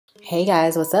Hey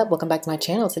guys, what's up? Welcome back to my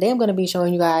channel. Today I'm going to be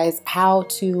showing you guys how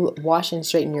to wash and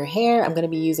straighten your hair. I'm going to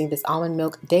be using this almond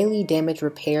milk daily damage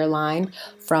repair line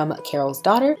from Carol's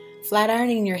Daughter. Flat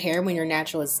ironing your hair when you're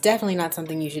natural is definitely not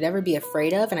something you should ever be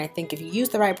afraid of, and I think if you use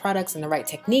the right products and the right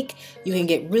technique, you can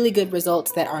get really good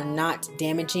results that are not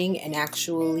damaging and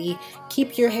actually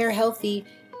keep your hair healthy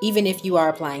even if you are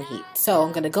applying heat. So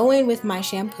I'm going to go in with my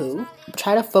shampoo,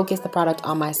 try to focus the product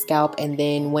on my scalp, and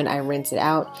then when I rinse it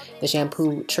out, the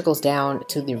shampoo trickles down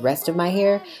to the rest of my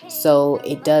hair. So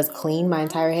it does clean my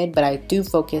entire head, but I do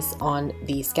focus on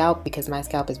the scalp because my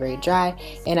scalp is very dry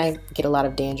and I get a lot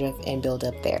of dandruff and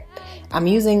buildup there. I'm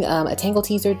using a tangle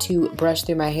teaser to brush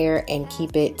through my hair and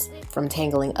keep it from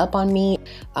tangling up on me.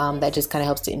 That just kind of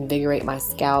helps to invigorate my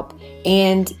scalp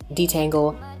and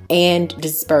detangle and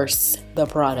disperse the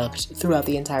product throughout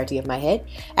the entirety of my head.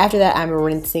 After that, I'm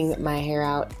rinsing my hair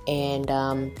out and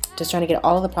just trying to get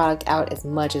all of the product out as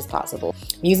much as possible.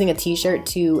 I'm using a t-shirt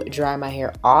to dry my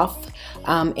hair off,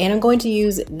 and I'm going to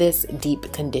use this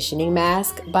deep conditioning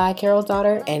mask by Carol's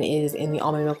Daughter, and it is in the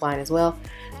almond milk line as well.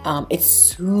 It's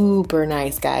super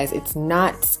nice, guys. It's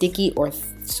not sticky or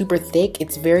super thick.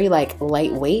 It's very like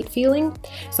lightweight feeling.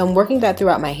 So I'm working that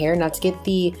throughout my hair. Now to get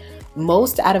the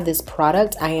most out of this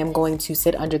product, I am going to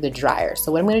sit under the dryer. So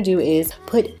what I'm going to do is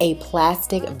put a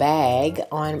plastic bag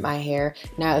on my hair.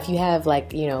 Now if you have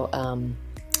like, you know,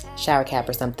 shower cap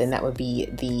or something, that would be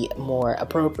the more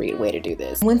appropriate way to do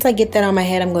this. Once I get that on my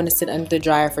head, I'm going to sit under the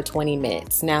dryer for 20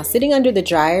 minutes. Now sitting under the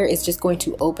dryer is just going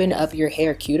to open up your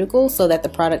hair cuticle so that the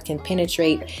product can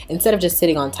penetrate instead of just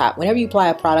sitting on top. Whenever you apply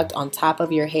a product on top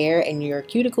of your hair and your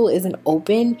cuticle isn't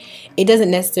open, it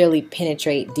doesn't necessarily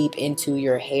penetrate deep into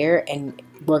your hair and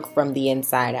work from the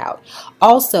inside out.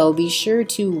 Also, be sure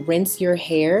to rinse your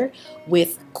hair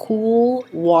with cool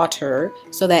water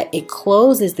so that it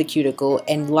closes the cuticle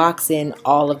and locks in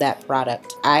all of that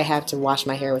product. I have to wash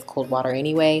my hair with cold water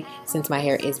anyway, since my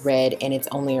hair is red and it's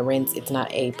only a rinse. It's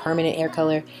not a permanent hair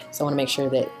color, so I want to make sure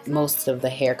that most of the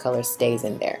hair color stays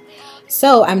in there.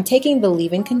 So I'm taking the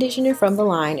leave-in conditioner from the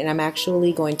line and I'm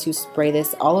actually going to spray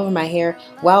this all over my hair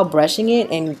while brushing it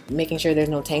and making sure there's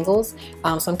no tangles.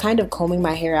 So I'm kind of combing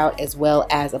my hair out as well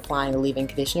as applying the leave-in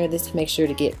conditioner. This to make sure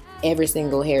to get every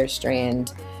single hair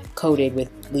strand coated with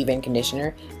leave-in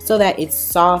conditioner so that it's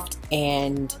soft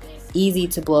and easy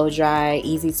to blow dry,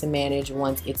 easy to manage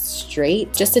once it's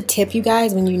straight. Just a tip, you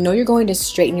guys, when you know you're going to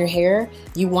straighten your hair,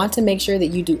 you want to make sure that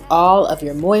you do all of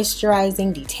your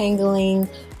moisturizing, detangling,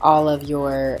 all of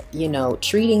your, you know,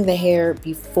 treating the hair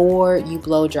before you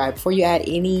blow dry, before you add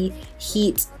any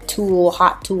heat tool,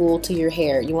 hot tool to your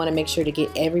hair. You want to make sure to get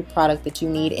every product that you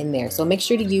need in there. So make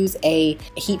sure to use a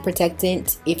heat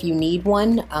protectant if you need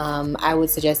one. I would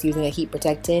suggest using a heat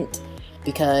protectant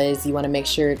because you want to make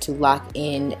sure to lock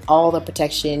in all the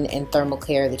protection and thermal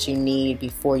care that you need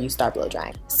before you start blow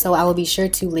drying. So I will be sure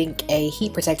to link a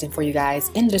heat protectant for you guys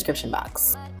in the description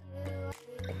box.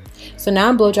 So now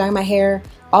I'm blow drying my hair.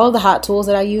 All of the hot tools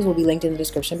that I use will be linked in the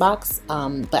description box,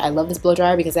 but I love this blow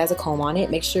dryer because it has a comb on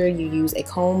it. Make sure you use a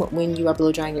comb when you are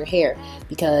blow drying your hair,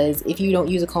 because if you don't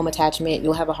use a comb attachment,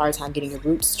 you'll have a hard time getting your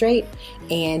roots straight,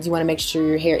 and you want to make sure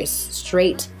your hair is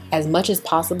straight as much as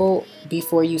possible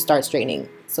before you start straightening.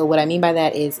 So what I mean by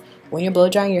that is when you're blow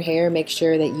drying your hair, make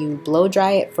sure that you blow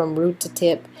dry it from root to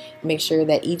tip. Make sure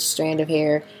that each strand of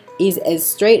hair is as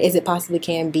straight as it possibly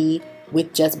can be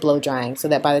with just blow drying, so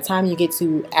that by the time you get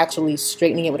to actually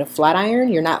straightening it with a flat iron,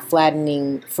 you're not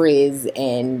flattening frizz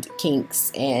and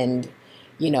kinks and,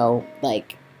 you know,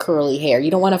 like curly hair. You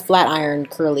don't want to flat iron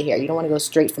curly hair. You don't want to go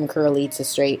straight from curly to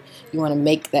straight. You want to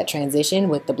make that transition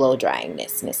with the blow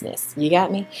dryingness. You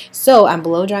got me? So I'm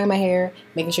blow drying my hair,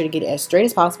 making sure to get it as straight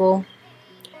as possible,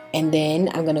 and then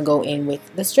I'm going to go in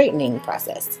with the straightening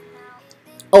process.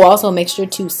 Oh, also make sure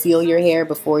to seal your hair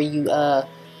before you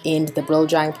end the blow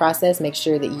drying process. Make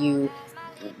sure that you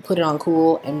put it on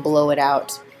cool and blow it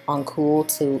out on cool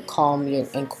to calm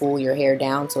and cool your hair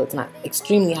down so it's not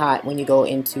extremely hot when you go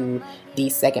into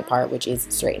the second part, which is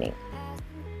straightening.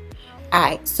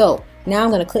 Alright, so now I'm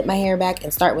going to clip my hair back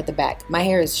and start with the back. My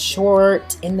hair is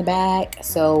short in the back,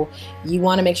 so you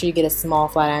want to make sure you get a small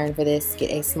flat iron for this. Get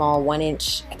a small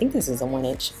 1-inch, I think this is a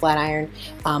 1-inch flat iron,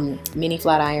 mini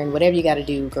flat iron, whatever you got to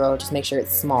do, girl, just make sure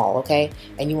it's small, okay?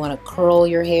 And you want to curl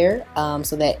your hair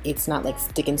so that it's not like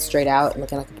sticking straight out and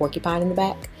looking like a porcupine in the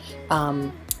back.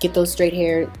 Get those straight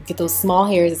hair, get those small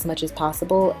hairs as much as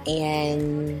possible,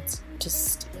 and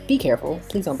just be careful.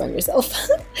 Please don't burn yourself.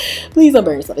 Please don't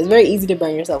burn yourself. It's very easy to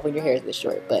burn yourself when your hair is this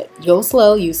short, but go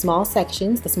slow. Use small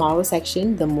sections. The smaller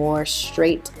section, the more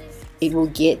straight it will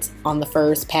get on the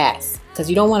first pass, because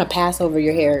you don't want to pass over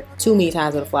your hair too many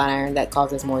times with a flat iron. That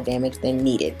causes more damage than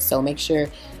needed. So make sure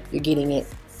you're getting it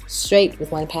straight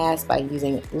with one pass by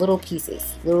using little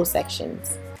pieces, little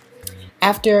sections.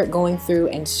 After going through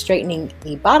and straightening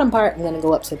the bottom part, I'm going to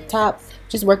go up to the top.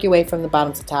 Just work your way from the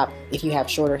bottom to top. If you have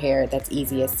shorter hair, that's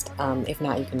easiest. If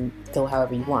not, you can go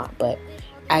however you want, but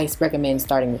I recommend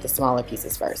starting with the smaller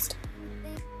pieces first.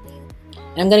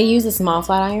 And I'm going to use a small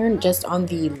flat iron just on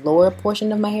the lower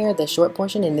portion of my hair, the short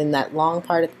portion, and then that long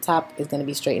part at the top is going to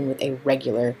be straightened with a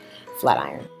regular flat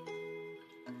iron.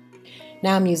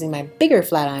 Now I'm using my bigger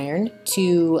flat iron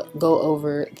to go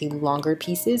over the longer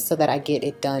pieces so that I get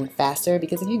it done faster,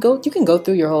 because if you can go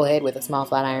through your whole head with a small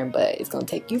flat iron, but it's going to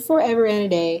take you forever and a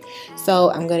day.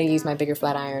 So I'm going to use my bigger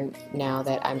flat iron now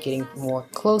that I'm getting more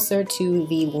closer to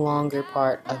the longer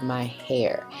part of my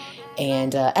hair.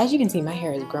 And as you can see, my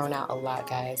hair has grown out a lot,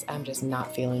 guys. I'm just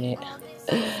not feeling it.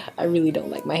 I really don't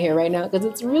like my hair right now because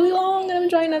it's really long and I'm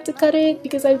trying not to cut it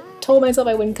because I told myself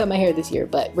I wouldn't cut my hair this year,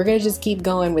 but we're gonna just keep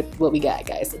going with what we got,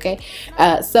 guys, okay?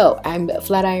 So I'm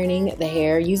flat ironing the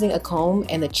hair using a comb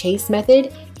and the chase method.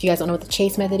 If you guys don't know what the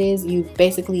chase method is, you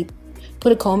basically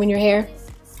put a comb in your hair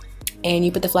and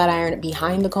you put the flat iron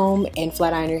behind the comb and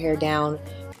flat iron your hair down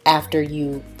after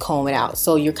you comb it out.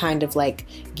 So you're kind of like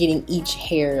getting each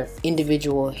hair,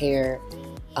 individual hair,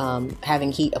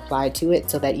 having heat applied to it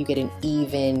so that you get an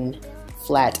even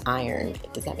flat iron.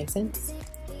 Does that make sense?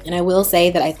 And I will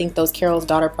say that I think those Carol's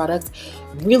Daughter products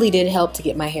really did help to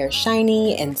get my hair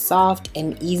shiny and soft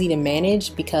and easy to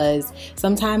manage, because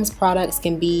sometimes products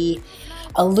can be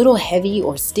a little heavy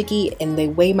or sticky and they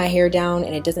weigh my hair down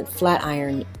and it doesn't flat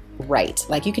iron right.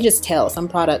 Like, you can just tell some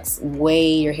products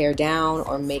weigh your hair down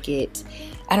or make it,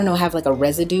 I don't know, have like a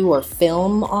residue or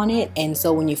film on it, and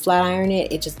so when you flat iron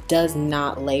it, it just does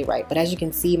not lay right. But as you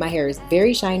can see, my hair is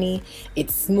very shiny,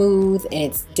 it's smooth, and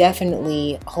it's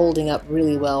definitely holding up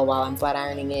really well while I'm flat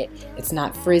ironing it. It's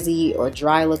not frizzy or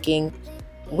dry looking,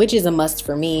 which is a must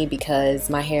for me because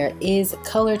my hair is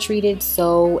color treated,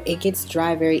 so it gets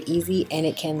dry very easy and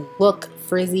it can look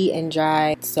frizzy and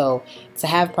dry. So to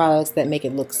have products that make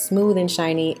it look smooth and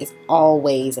shiny is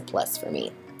always a plus for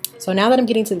me. So now that I'm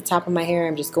getting to the top of my hair,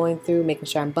 I'm just going through, making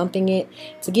sure I'm bumping it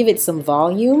to give it some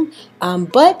volume.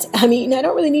 But I mean, I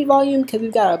don't really need volume because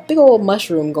we've got a big old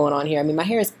mushroom going on here. I mean, my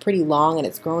hair is pretty long and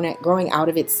it's growing out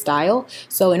of its style.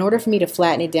 So in order for me to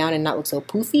flatten it down and not look so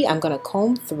poofy, I'm going to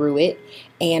comb through it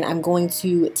and I'm going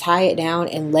to tie it down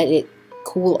and let it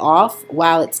cool off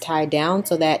while it's tied down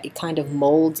so that it kind of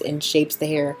molds and shapes the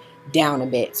hair down a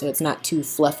bit so it's not too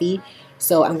fluffy.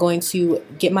 So I'm going to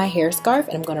get my hair scarf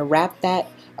and I'm going to wrap that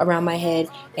around my head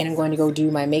and I'm going to go do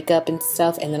my makeup and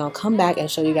stuff, and then I'll come back and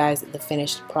show you guys the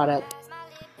finished product.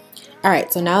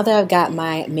 Alright, so now that I've got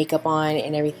my makeup on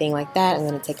and everything like that, I'm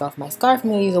going to take off my scarf.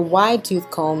 I'm going to use a wide tooth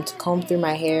comb to comb through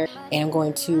my hair, and I'm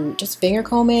going to just finger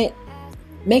comb it,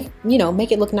 make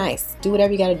it look nice. Do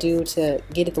whatever you got to do to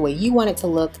get it the way you want it to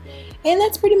look, and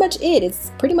that's pretty much it.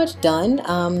 It's pretty much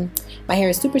done. My hair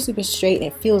is super straight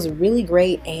and it feels really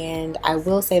great, and I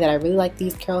will say that I really like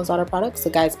these Carol's Daughter products. So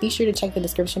guys, be sure to check the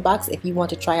description box if you want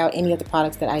to try out any of the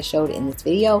products that I showed in this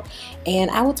video, and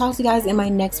I will talk to you guys in my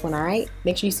next one. Alright,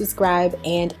 make sure you subscribe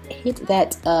and hit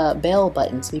that bell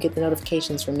button so you get the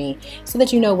notifications from me so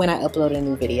that you know when I upload a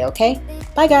new video. Okay,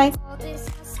 bye guys.